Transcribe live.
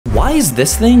why is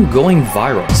this thing going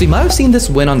viral? So you might have seen this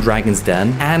win on Dragon's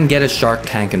Den and get a Shark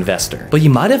Tank investor, but you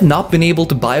might have not been able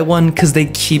to buy one because they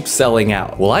keep selling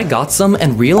out. Well, I got some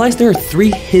and realized there are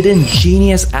 3 hidden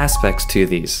genius aspects to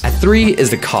these. At 3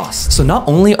 is the cost. So not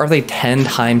only are they 10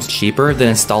 times cheaper than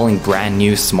installing brand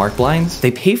new smart blinds,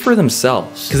 they pay for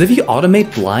themselves. Because if you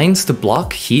automate blinds to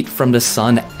block heat from the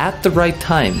sun at the right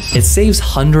times, it saves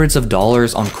hundreds of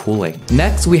dollars on cooling.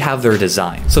 Next, we have their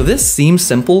design. So this seems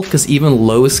simple because even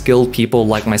low-skilled people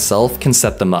like myself can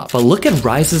set them up. But look at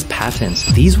RYSE's patents.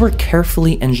 These were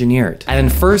carefully engineered. And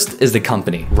then first is the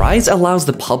company. RYSE allows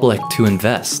the public to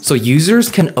invest, so users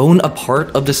can own a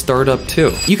part of the startup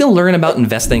too. You can learn about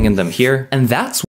investing in them here, and that's